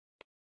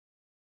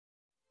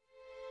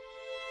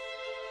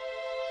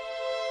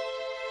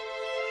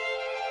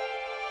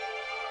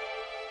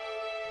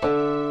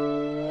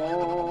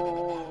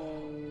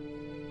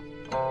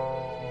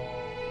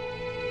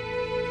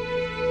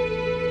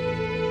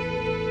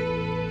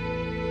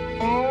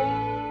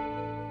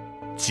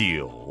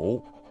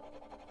酒，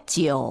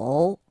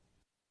酒。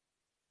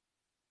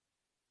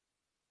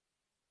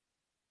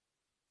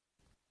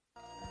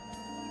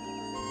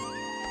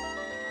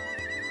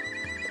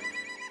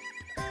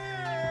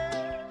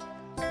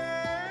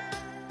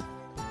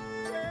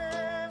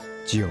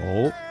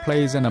Jiu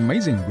plays an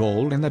amazing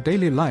role in the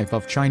daily life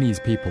of Chinese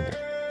people.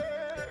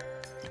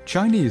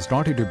 Chinese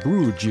started to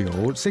brew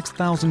jiu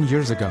 6,000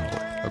 years ago,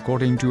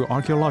 according to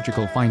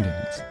archaeological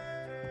findings.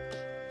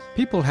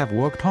 People have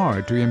worked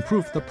hard to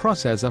improve the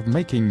process of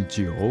making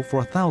jiu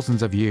for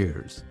thousands of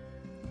years.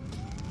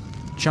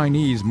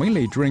 Chinese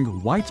mainly drink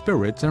white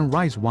spirits and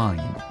rice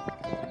wine.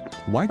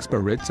 White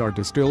spirits are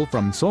distilled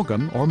from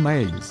sorghum or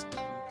maize.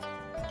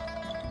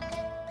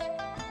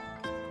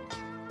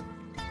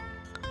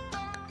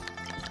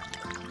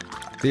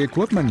 The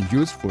equipment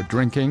used for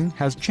drinking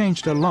has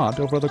changed a lot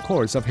over the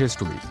course of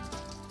history.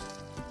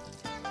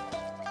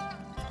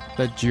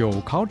 The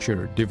jiu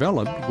culture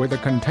developed with the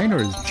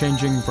containers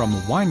changing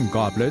from wine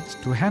goblets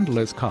to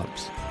handless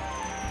cups.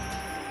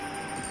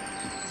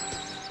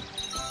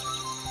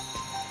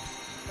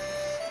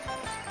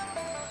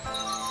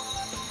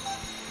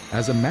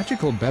 As a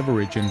magical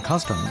beverage in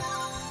custom,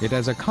 it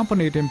has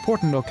accompanied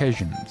important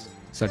occasions,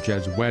 such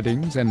as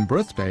weddings and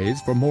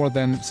birthdays for more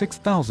than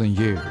 6,000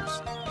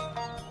 years.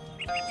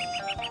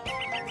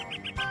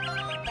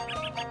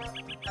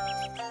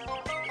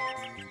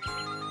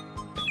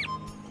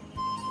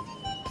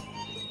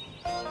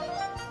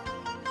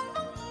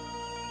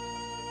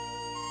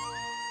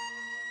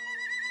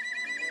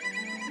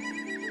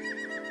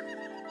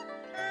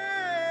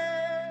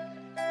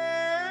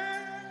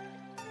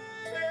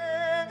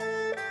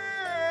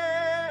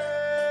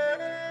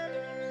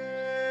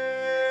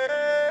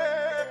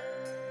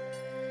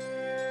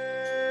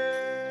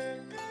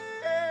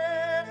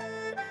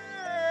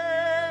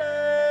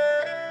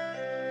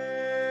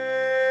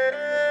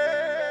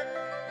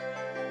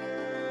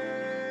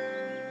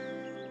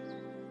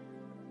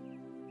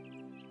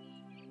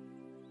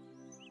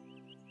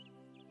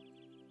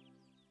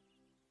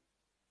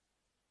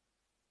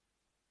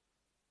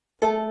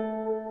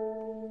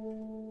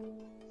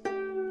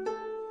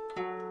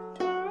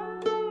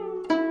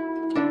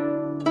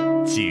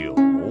酒，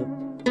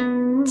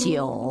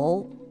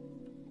酒。